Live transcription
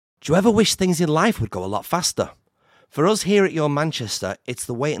Do you ever wish things in life would go a lot faster? For us here at Your Manchester, it's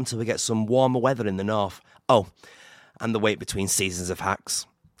the wait until we get some warmer weather in the north. Oh, and the wait between seasons of hacks.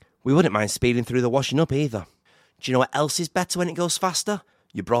 We wouldn't mind speeding through the washing up either. Do you know what else is better when it goes faster?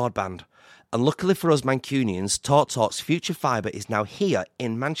 Your broadband. And luckily for us Mancunians, TalkTalk's Future Fibre is now here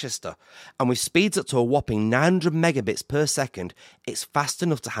in Manchester. And with speeds up to a whopping 900 megabits per second, it's fast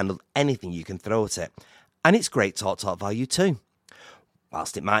enough to handle anything you can throw at it. And it's great TalkTalk value too.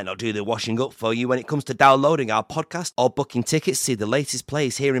 Whilst it might not do the washing up for you when it comes to downloading our podcast or booking tickets to see the latest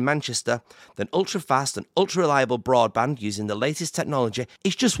plays here in Manchester, then ultra-fast and ultra-reliable broadband using the latest technology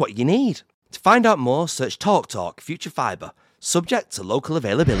is just what you need. To find out more, search TalkTalk Future Fibre, subject to local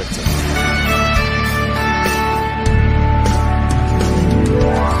availability.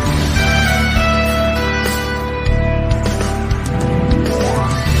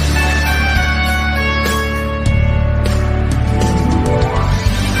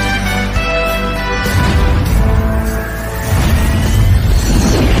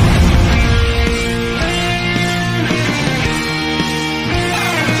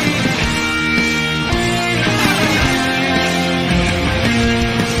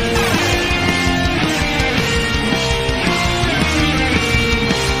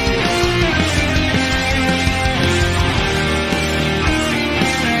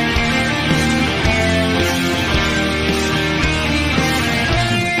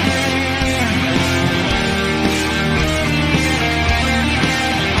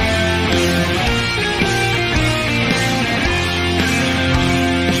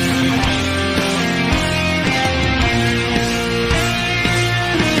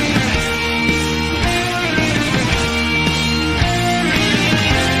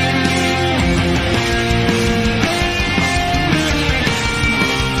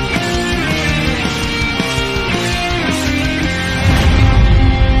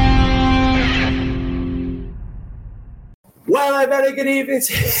 Very good evening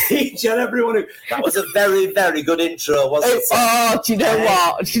to each and everyone. That was a very, very good intro, wasn't it? Oh, do you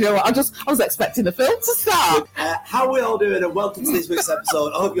know what? I was expecting the film to start. How are we all doing? And welcome to this week's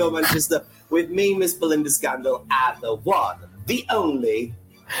episode of Your Manchester with me, Miss Belinda Scandal, and the one, the only.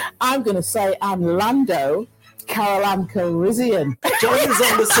 I'm going to say I'm Lando Caroline Calrissian. Joining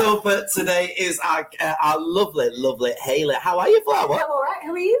us on the sofa today is our lovely, lovely Hayley. How are you, Flower? I'm all right.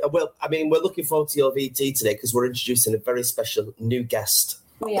 How are you? Well, I mean, we're looking forward to your VT today because we're introducing a very special new guest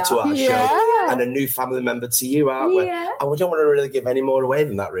to our show and a new family member to you, aren't we? Yeah. And we don't want to really give any more away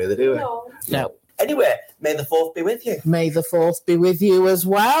than that, really, do we? No. Anyway, may the 4th be with you. May the 4th be with you as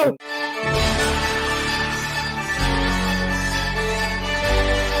well.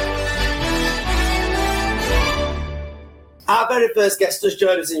 Our very first guest does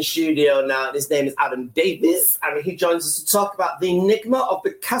join us in studio now, and his name is Adam Davies, and he joins us to talk about the enigma of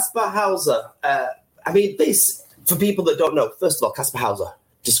the Caspar Hauser. This, for people that don't know, first of all, Caspar Hauser,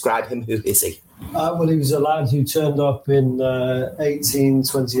 describe him. Who is he? Well, he was a lad who turned up in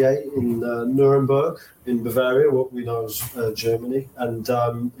 1828 in Nuremberg in Bavaria, what we know as Germany, and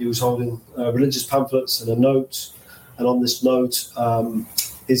he was holding religious pamphlets and a note, and on this note,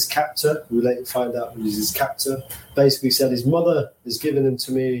 his captor, we later find out who is his captor, basically said his mother has given him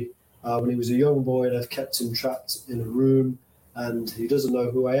to me when he was a young boy, and I've kept him trapped in a room, and he doesn't know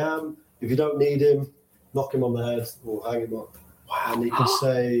who I am. If you don't need him, knock him on the head or hang him up. Wow. And he can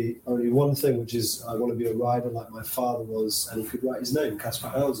say only one thing, which is, I want to be a rider like my father was, and he could write his name, Caspar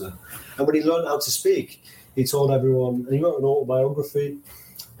Hauser. And when he learned how to speak, he told everyone, and he wrote an autobiography,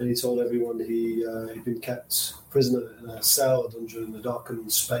 and he told everyone he'd been kept prisoner in a cell, a dungeon in a darkened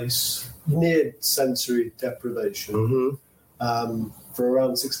space, near sensory deprivation, for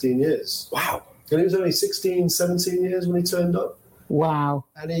around 16 years. Wow. And he was only 16, 17 years when he turned up. Wow.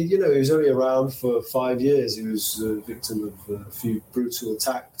 And he was only around for 5 years. He was a victim of a few brutal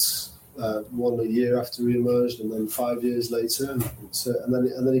attacks, one a year after he emerged, and then 5 years later, and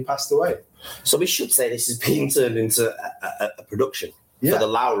then he passed away. So we should say this is being turned into a production for the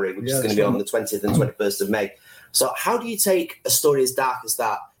Lowry, which is going to be on the 20th and 21st of May. So how do you take a story as dark as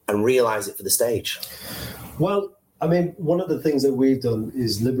that and realise it for the stage? Well, I mean, one of the things that we've done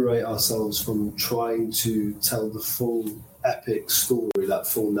is liberate ourselves from trying to tell the full epic story, that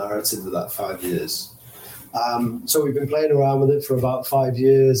full narrative of that 5 years. So we've been playing around with it for about 5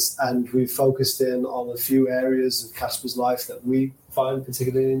 years, and we've focused in on a few areas of Caspar's life that we find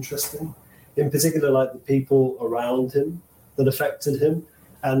particularly interesting. In particular, like the people around him that affected him,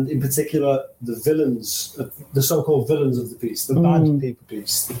 and in particular, the villains, the so-called villains of the piece, the bad people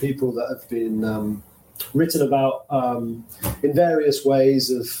piece, the people that have been written about in various ways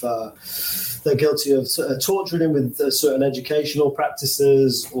of they're guilty of torturing him with certain educational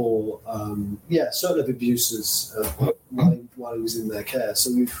practices or certain of abuses while he was in their care.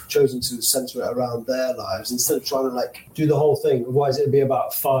 So we've chosen to centre it around their lives instead of trying to do the whole thing. Otherwise it'd be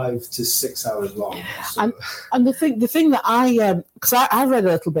about 5 to 6 hours long. So. And the thing that because I read a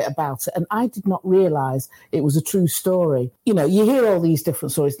little bit about it and I did not realise it was a true story. You know, you hear all these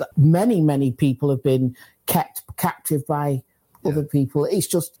different stories that many people have been kept captive by other people. It's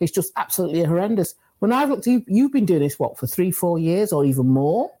just absolutely horrendous. When I looked, you've been doing this, for 3-4 years or even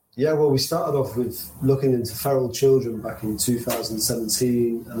more? Yeah, well, we started off with looking into feral children back in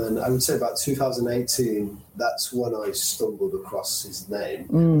 2017, and then I would say about 2018, that's when I stumbled across his name.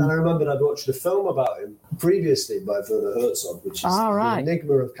 And I remembered I'd watched a film about him previously by Werner Herzog, which is The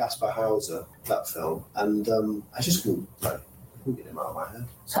Enigma of Caspar Hauser, that film, and I just couldn't get him out of my head.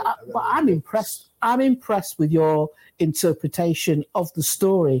 So I'm impressed. I'm impressed with your interpretation of the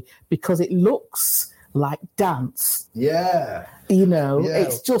story because it looks like dance. Yeah. You know,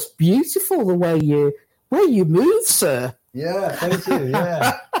 it's just beautiful the way you move, sir. Yeah, thank you.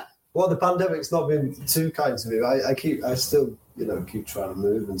 Yeah. Well, the pandemic's not been too kind to me. I still keep trying to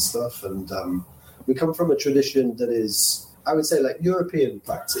move and stuff. And we come from a tradition that is, I would say, like European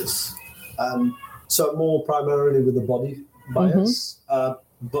practice. So more primarily with the body bias,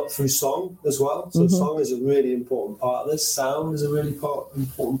 but through song as well. So song is a really important part of this. Sound is a really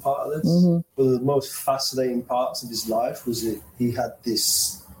important part of this. One of the most fascinating parts of his life was that he had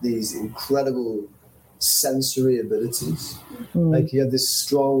these incredible sensory abilities. Like he had this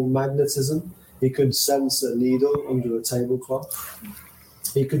strong magnetism. He could sense a needle under a tablecloth.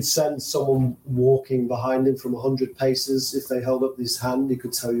 He could sense someone walking behind him from 100 paces. If they held up his hand, he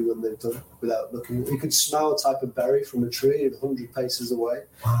could tell you when they've done it without looking. He could smell a type of berry from a tree 100 paces away.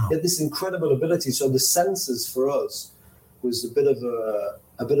 Wow. He had this incredible ability. So the senses for us was a bit of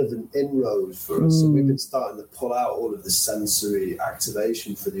an inroad for us. So we've been starting to pull out all of the sensory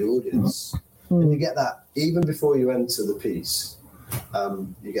activation for the audience. And you get that even before you enter the piece.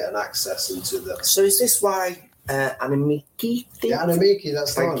 You get an access into that. So is this why Animiki? Yeah, Animiki,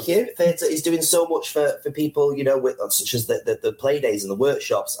 that's the one. Thank you. Theatre is doing so much for people, with such as the play days and the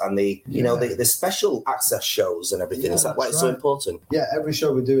workshops and the special access shows and everything. Is that why it's so important? Yeah, every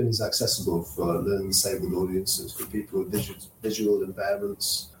show we're doing is accessible for learning disabled audiences, for people with visual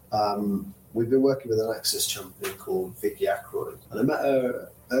impairments. We've been working with an access champion called Vicky Ackroyd, and I met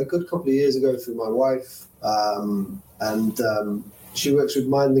her a good couple of years ago through my wife, and she works with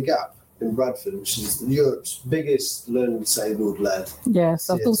Mind the Gap in Bradford, which is Europe's biggest learning disabled led. Yes,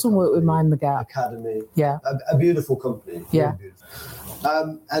 I've done some work with Mind the Gap Academy. Yeah, a beautiful company. Yeah,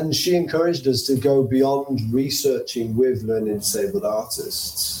 and she encouraged us to go beyond researching with learning disabled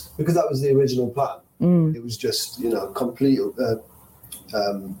artists because that was the original plan. It was just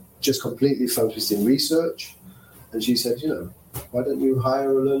completely focused in research. And she said, why don't you hire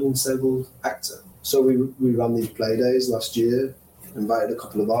a learning disabled actor? So we ran these play days last year. Invited a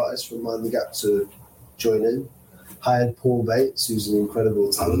couple of artists from Mind the Gap to join in. Hired Paul Bates, who's an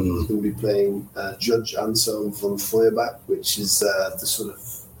incredible talent. He's going to be playing Judge Anselm von Feuerbach, which is the sort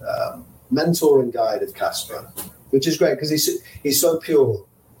of mentor and guide of Caspar, which is great because he's so pure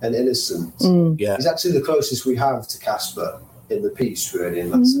and innocent. Yeah. He's actually the closest we have to Caspar in the piece, really,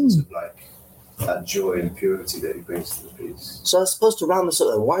 in that sense of that joy and purity that he brings to the piece. So I suppose to round this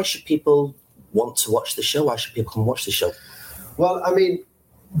up, why should people want to watch the show? Why should people come watch the show? Well, I mean,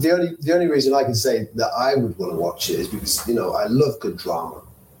 the only reason I can say that I would want to watch it is because, I love good drama.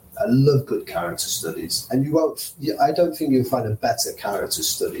 I love good character studies. And I don't think you'll find a better character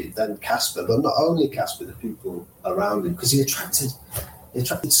study than Caspar, but not only Caspar, the people around him, because he attracted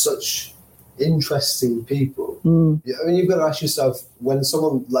such interesting people. I mean, you've got to ask yourself, when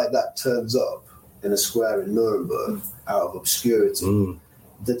someone like that turns up in a square in Nuremberg out of obscurity,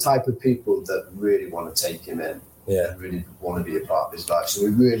 the type of people that really want to take him in. Yeah, really want to be a part of his life. So we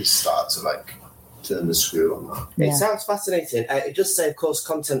really start to turn the screw on that. Yeah. It sounds fascinating. It does say, of course,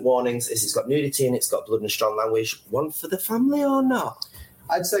 content warnings. It's got nudity and it's got blood and strong language. One for the family or not?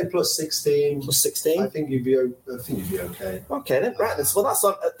 I'd say plus 16. Plus 16? I think you'd be okay. Okay, then. Right, then. Well, that's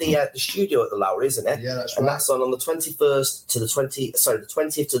on at the studio at the Lowry, isn't it? Yeah, that's right. And that's on the 21st to the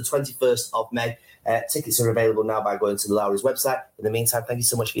 20th to the 21st of May. Tickets are available now by going to the Lowry's website. In the meantime, thank you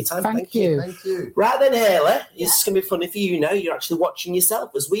so much for your time. Thank you. Thank you. Right then, Haley, this is going to be funny for you now. You're actually watching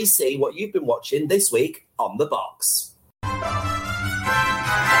yourself as we see what you've been watching this week on The Box.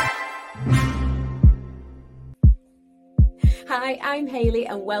 Hi, I'm Hayley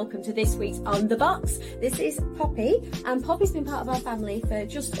and welcome to this week's On The Box. This is Poppy, and Poppy's been part of our family for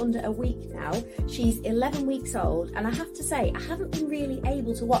just under a week now. She's 11 weeks old, and I have to say, I haven't been really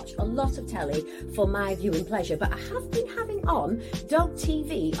able to watch a lot of telly for my viewing pleasure, but I have been having on dog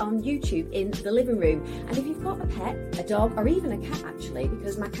TV on YouTube in the living room. And if you've got a pet, a dog, or even a cat actually,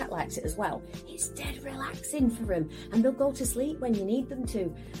 because my cat likes it as well, it's dead relaxing for them, and they'll go to sleep when you need them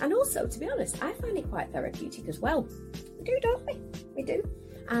to. And also, to be honest, I find it quite therapeutic as well. We do, don't we? We do.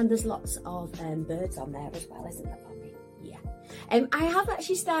 And there's lots of birds on there as well, isn't there, Poppy? Yeah. I have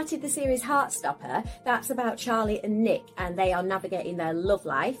actually started the series Heartstopper. That's about Charlie and Nick, and they are navigating their love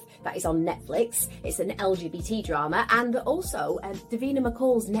life. That is on Netflix. It's an LGBT drama. And also Davina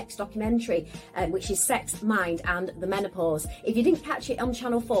McCall's next documentary, which is Sex, Mind and the Menopause. If you didn't catch it on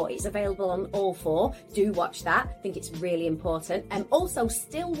Channel 4, it's available on all 4. Do watch that. I think it's really important. Also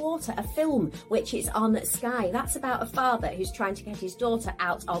Stillwater, a film, which is on Sky. That's about a father who's trying to get his daughter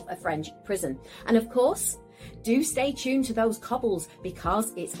out of a French prison. And of course, do stay tuned to those cobbles,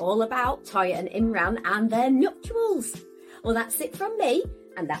 because it's all about Toya and Imran and their nuptials. Well, that's it from me,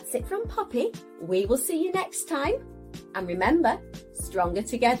 and that's it from Poppy. We will see you next time. And remember, stronger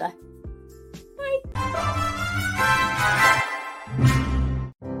together. Bye.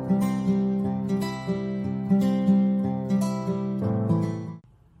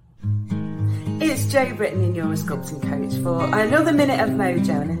 It's Jo Britton in your sculpting coach for another minute of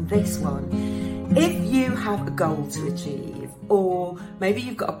mojo, and in this one, if you have a goal to achieve, or maybe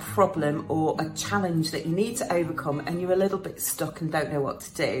you've got a problem or a challenge that you need to overcome and you're a little bit stuck and don't know what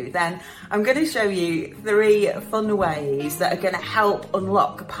to do, then I'm going to show you 3 fun ways that are going to help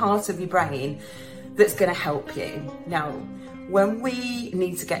unlock a part of your brain that's going to help you. Now, when we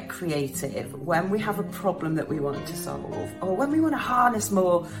need to get creative, when we have a problem that we want to solve, or when we want to harness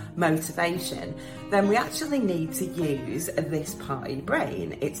more motivation, then we actually need to use this part of your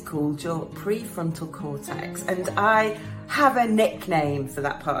brain. It's called your prefrontal cortex, and I have a nickname for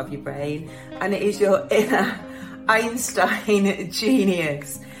that part of your brain, and it is your inner Einstein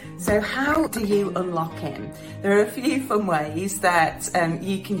genius. So how do you unlock him? There are a few fun ways that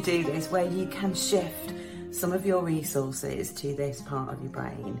you can do this, where you can shift some of your resources to this part of your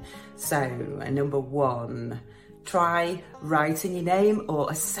brain. So, number 1, try writing your name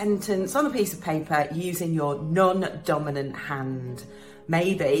or a sentence on a piece of paper using your non-dominant hand.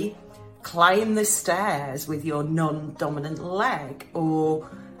 Maybe climb the stairs with your non-dominant leg, or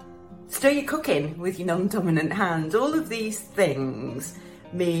stir your cooking with your non-dominant hand. All of these things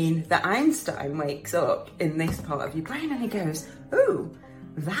mean that Einstein wakes up in this part of your brain and he goes, ooh,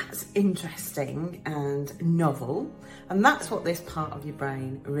 that's interesting and novel, and that's what this part of your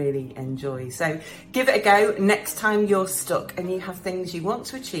brain really enjoys. So give it a go next time you're stuck and you have things you want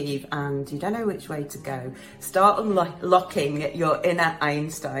to achieve and you don't know which way to go. Start unlocking your inner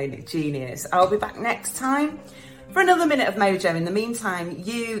Einstein genius. I'll be back next time for another minute of mojo. In the meantime,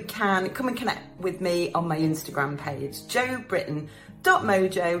 you can come and connect with me on my Instagram page,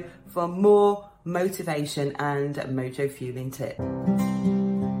 jobritton.mojo, for more motivation and mojo fueling tips.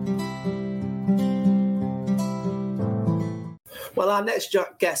 Well, our next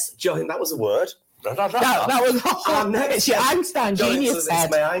guest joined. That was a word. That was it's your Einstein genius. It's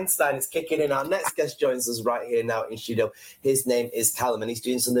my Einstein. It's kicking in. Our next guest joins us right here now in studio. His name is Callum, and he's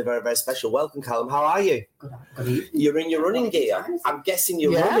doing something very, very special. Welcome, Callum. How are you? Good evening. You're in your running gear. I'm guessing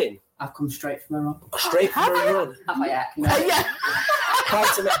you're running. I've come straight from a run. Straight from a run. Have I yet? No.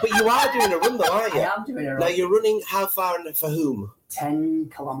 But you are doing a run, though, aren't you? I am doing a run. Now, you're running how far and for whom? 10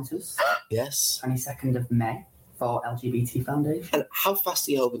 kilometres. Yes. 22nd of May for LGBT Foundation. And how fast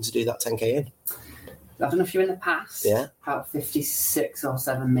are you hoping to do that 10K in? I've done a few in the past. Yeah. About 56 or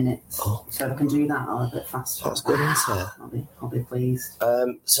 7 minutes. Oh. So if I can do that, I'll be a bit faster. That's good, isn't it? I'll be pleased.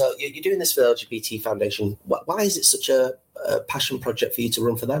 So you're doing this for LGBT Foundation. Why is it such a passion project for you to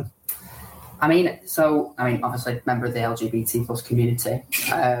run for them? I mean, obviously, member of the LGBT plus community.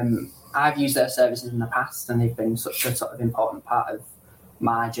 I've used their services in the past, and they've been such a sort of important part of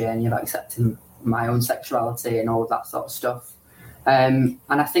my journey of accepting my own sexuality and all of that sort of stuff. And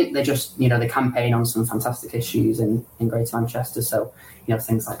I think they just, they campaign on some fantastic issues in Greater Manchester. So,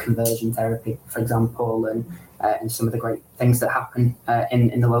 things like conversion therapy, for example, and some of the great things that happen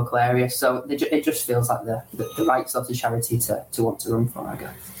in the local area. So it just feels like the right sort of charity to want to run for, I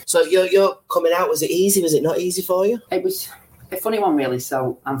guess. So you're coming out. Was it easy? Was it not easy for you? It was a funny one, really.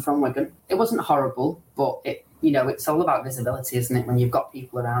 So I'm from Wigan. It wasn't horrible, but it's all about visibility, isn't it? When you've got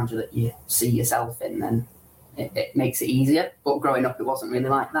people around you that you see yourself in, then it makes it easier. But growing up, it wasn't really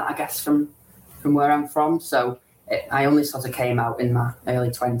like that, I guess, from where I'm from. So I only sort of came out in my early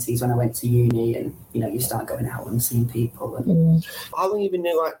 20s when I went to uni, and you start going out and seeing people. And How long have you been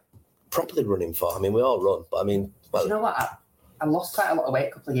properly running for? I mean, we all run, but I mean, well, you know what? I lost quite a lot of weight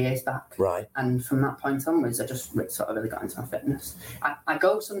a couple of years back. Right. And from that point onwards, I just sort of really got into my fitness. I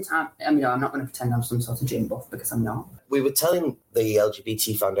go sometimes, I'm not going to pretend I'm some sort of gym buff, because I'm not. we were telling the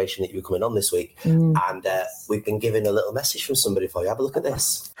LGBT Foundation that you were coming on this week, and we've been given a little message from somebody for you. Have a look at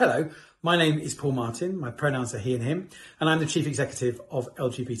this. Hello, my name is Paul Martin. My pronouns are he and him, and I'm the Chief Executive of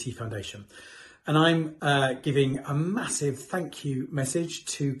LGBT Foundation. And I'm giving a massive thank you message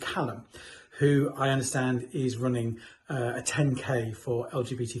to Callum, who I understand is running a 10K for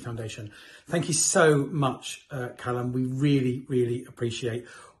LGBT Foundation. Thank you so much, Callum. We really, really appreciate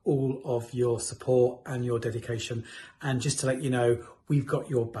all of your support and your dedication. And just to let you know, we've got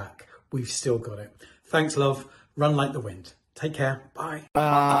your back. We've still got it. Thanks, love. Run like the wind. Take care. Bye.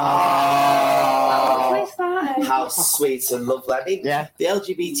 How sweet and lovely. I mean, Yeah. the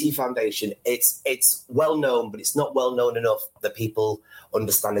LGBT Foundation, it's well known, but it's not well known enough that people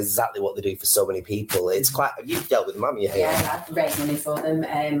understand exactly what they do for so many people. It's quite, you've dealt with them, haven't you? Yeah, I've raised money for them,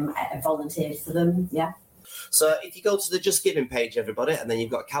 volunteered for them, yeah. So if you go to the Just Giving page, everybody, and then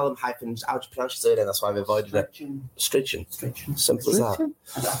you've got Callum hyphen, how do you pronounce your surname? That's why I've avoided it. Stridgen. Simple as that.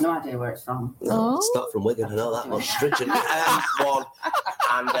 I have no idea where it's from. No, it's not from Wigan, I know that much. Stridgen. One.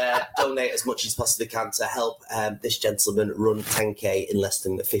 And donate as much as you possibly can to help this gentleman run 10K in less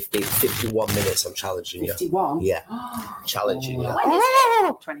than 51 minutes. I'm challenging you. 51? Yeah. Challenging you. When is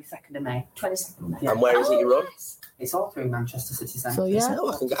it? 22nd of May. 22nd of May. Yeah. And where is it you run? It's all through Manchester City Centre. So, yeah.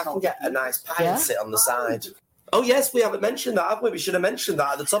 Oh, I can get a nice pie and sit on the side. Oh, yes, we haven't mentioned that, have we? We should have mentioned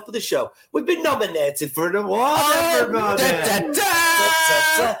that at the top of the show. We've been nominated for an award, everybody.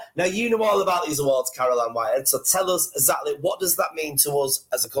 Now, you know all about these awards, Caroline Whitehead, so tell us exactly what does that mean to us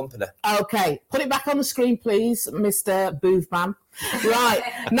as a company? Okay, put it back on the screen, please, Mr. Boothman. Right,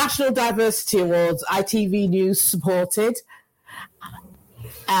 National Diversity Awards, ITV News supported.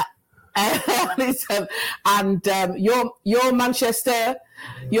 And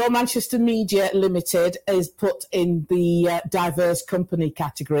your Manchester Media Limited is put in the diverse company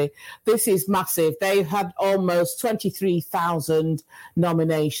category. This is massive. They've had almost 23,000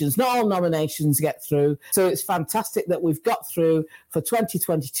 nominations. Not all nominations get through, so it's fantastic that we've got through for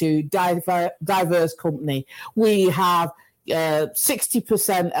 2022 diverse company. We have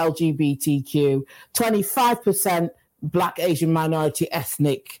 60% LGBTQ, 25% Black, Asian, minority,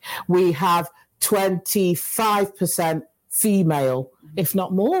 ethnic. We have 25% female, if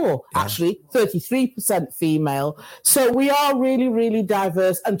not more, actually 33% female. So we are really, really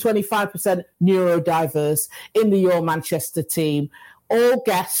diverse, and 25% neurodiverse in the Your Manchester team. All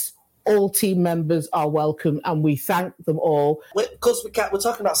guests, all team members are welcome, and we thank them all. Because we're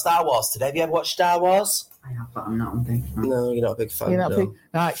talking about Star Wars today. Have you ever watched Star Wars? I have, but I'm not a big fan. No, you're not a big fan. You're not no. big. All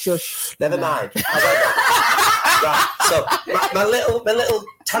right, shush. Never mind. Right, so my little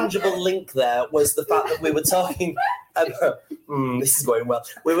tangible link there was the fact that we were talking. This is going well.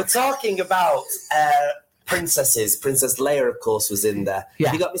 We were talking about princesses. Princess Leia, of course, was in there. Yeah.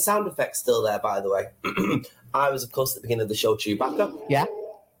 Have you got my sound effects still there, by the way? I was, of course, at the beginning of the show, Chewbacca. Yeah.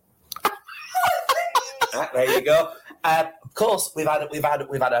 Right, there you go. Of course, we've had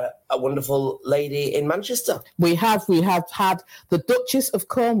a wonderful lady in Manchester. We have had the Duchess of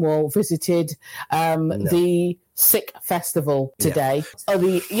Cornwall visited the Sick Festival today.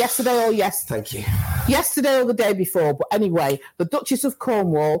 Thank you. Yesterday or the day before, but anyway, the Duchess of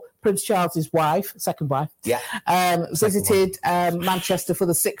Cornwall, Prince Charles's wife, second wife, visited Manchester for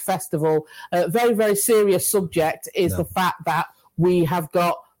the Sick Festival. Very, very serious subject is the fact that we have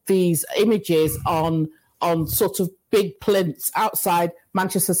got these images on sort of big plinths outside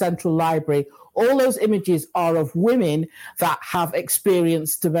Manchester Central Library. All those images are of women that have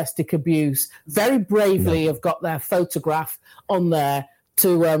experienced domestic abuse. Very bravely have got their photograph on there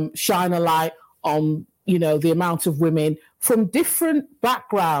to shine a light on, the amount of women from different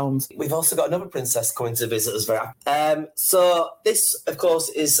backgrounds. We've also got another princess coming to visit us. So this, of course,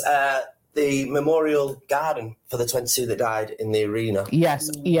 is the memorial garden for the 22 that died in the arena. Yes,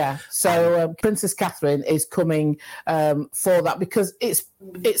 yeah. So Princess Catherine is coming for that because it's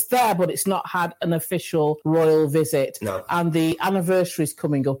there, but it's not had an official royal visit. No. And the anniversary is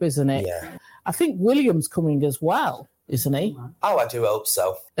coming up, isn't it? Yeah. I think William's coming as well, isn't he? Oh, I do hope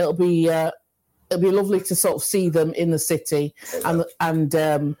so. It'll be lovely to sort of see them in the city and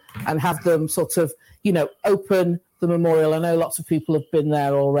have them sort of, open the memorial. I know lots of people have been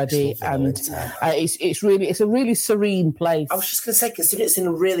there already, and it's a really serene place. I was just going to say, considering it's in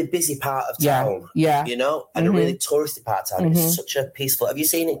a really busy part of town, you know, and Mm-hmm. a really touristy part of town, it's such a peaceful. Have you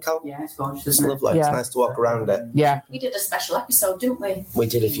seen it, Cal? Yeah, it's gorgeous. It's lovely. It's nice to walk around it. Yeah, We did a special episode, didn't we? We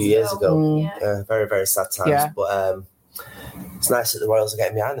did a few years ago. Yeah. Very, very sad times. Yeah. But it's nice that the Royals are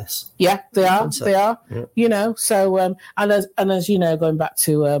getting behind this. Yeah, they are. Isn't it? They are. Yeah. You know, so and as you know, going back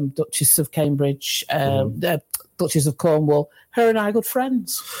to Duchess of Cambridge, Duchess of Cornwall, her and I are good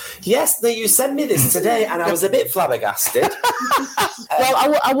friends. Yes, you sent me this today, and I was a bit flabbergasted.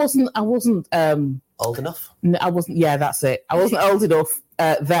 Well, I wasn't. Old enough? I wasn't. Yeah, that's it. I wasn't old enough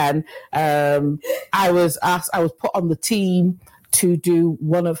then. I was put on the team to do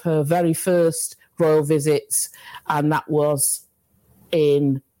one of her very first royal visits, and that was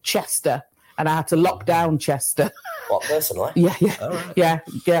in Chester, and I had to lock down Chester. What, personally? Yeah.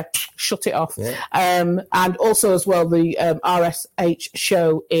 Shut it off. Yeah. And also as well the RSH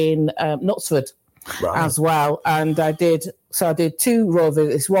show in Knutsford as well. And I did 2 royal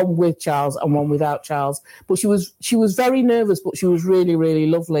visits, one with Charles and one without Charles. But she was very nervous, but she was really, really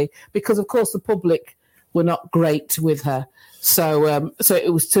lovely because of course the public were not great with her. So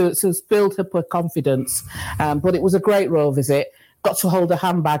it was to build up her confidence. But it was a great royal visit. Got to hold a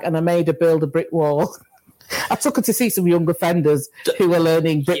handbag, and I made her build a brick wall. I took her to see some young offenders who were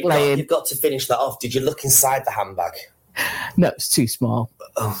learning bricklaying. You've got to finish that off. Did you look inside the handbag? No, it's too small.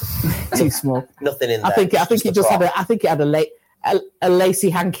 Too small. Nothing in there. I think it just had a lacy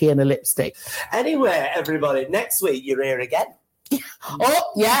hanky and a lipstick. Anyway, everybody, next week you're here again.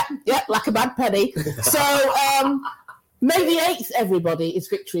 Oh yeah, like a bad penny. So May the 8th, everybody, is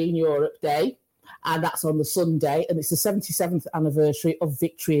Victory in Europe Day. And that's on the Sunday, and it's the 77th anniversary of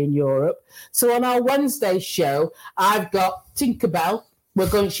Victory in Europe. So on our Wednesday show, I've got Tinkerbell.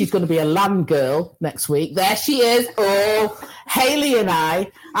 She's going to be a land girl next week. There she is. Oh, Hayley and I'm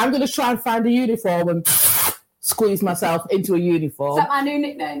going to try and find a uniform and squeeze myself into a uniform. Is that my new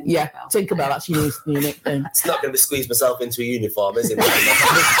nickname? Yeah, Tinkerbell. That's your new nickname. It's not going to be squeeze myself into a uniform, is it?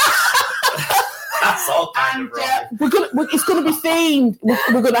 That's all kind of wrong. It's going to be themed.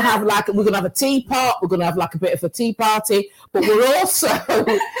 We're going to have a teapot. We're going to have like a bit of a tea party. But we're also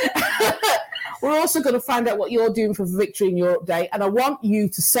going to find out what you're doing for Victory in Europe Day. And I want you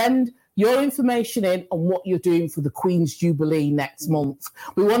to send your information in on what you're doing for the Queen's Jubilee next month.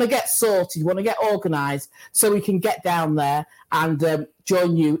 We want to get sorted. We want to get organised so we can get down there and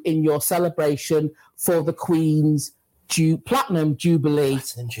join you in your celebration for the Queen's Platinum Jubilee.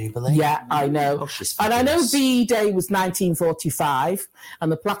 Platinum Jubilee? Yeah, I know. Oh, she's and I know fabulous. VE Day was 1945 and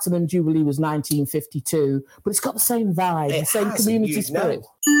the Platinum Jubilee was 1952, but it's got the same vibe, the same community spirit.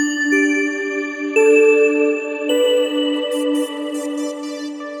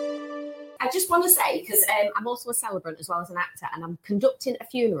 I just want to say, because I'm also a celebrant as well as an actor, and I'm conducting a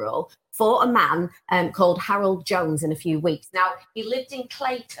funeral for a man called Harold Jones in a few weeks. Now, he lived in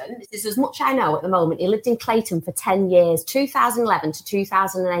Clayton. This is as much I know at the moment. He lived in Clayton for 10 years, 2011 to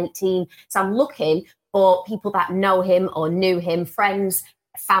 2018. So I'm looking for people that know him or knew him, friends,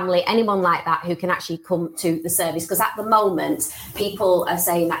 family, anyone like that who can actually come to the service, because at the moment people are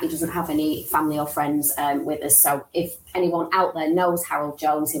saying that he doesn't have any family or friends with us. So if anyone out there knows Harold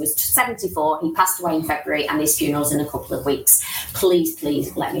Jones, he was 74, he passed away in February, and his funeral's in a couple of weeks, please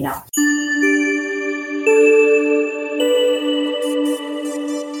let me know.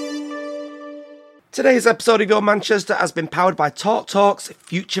 Today's episode of Your Manchester has been powered by TalkTalk's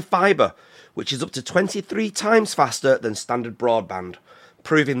Future Fibre, which is up to 23 times faster than standard broadband,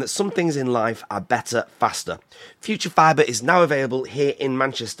 proving that some things in life are better faster. Future Fibre is now available here in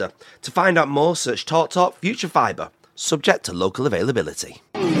Manchester. To find out more, search TalkTalk Future Fibre, subject to local availability.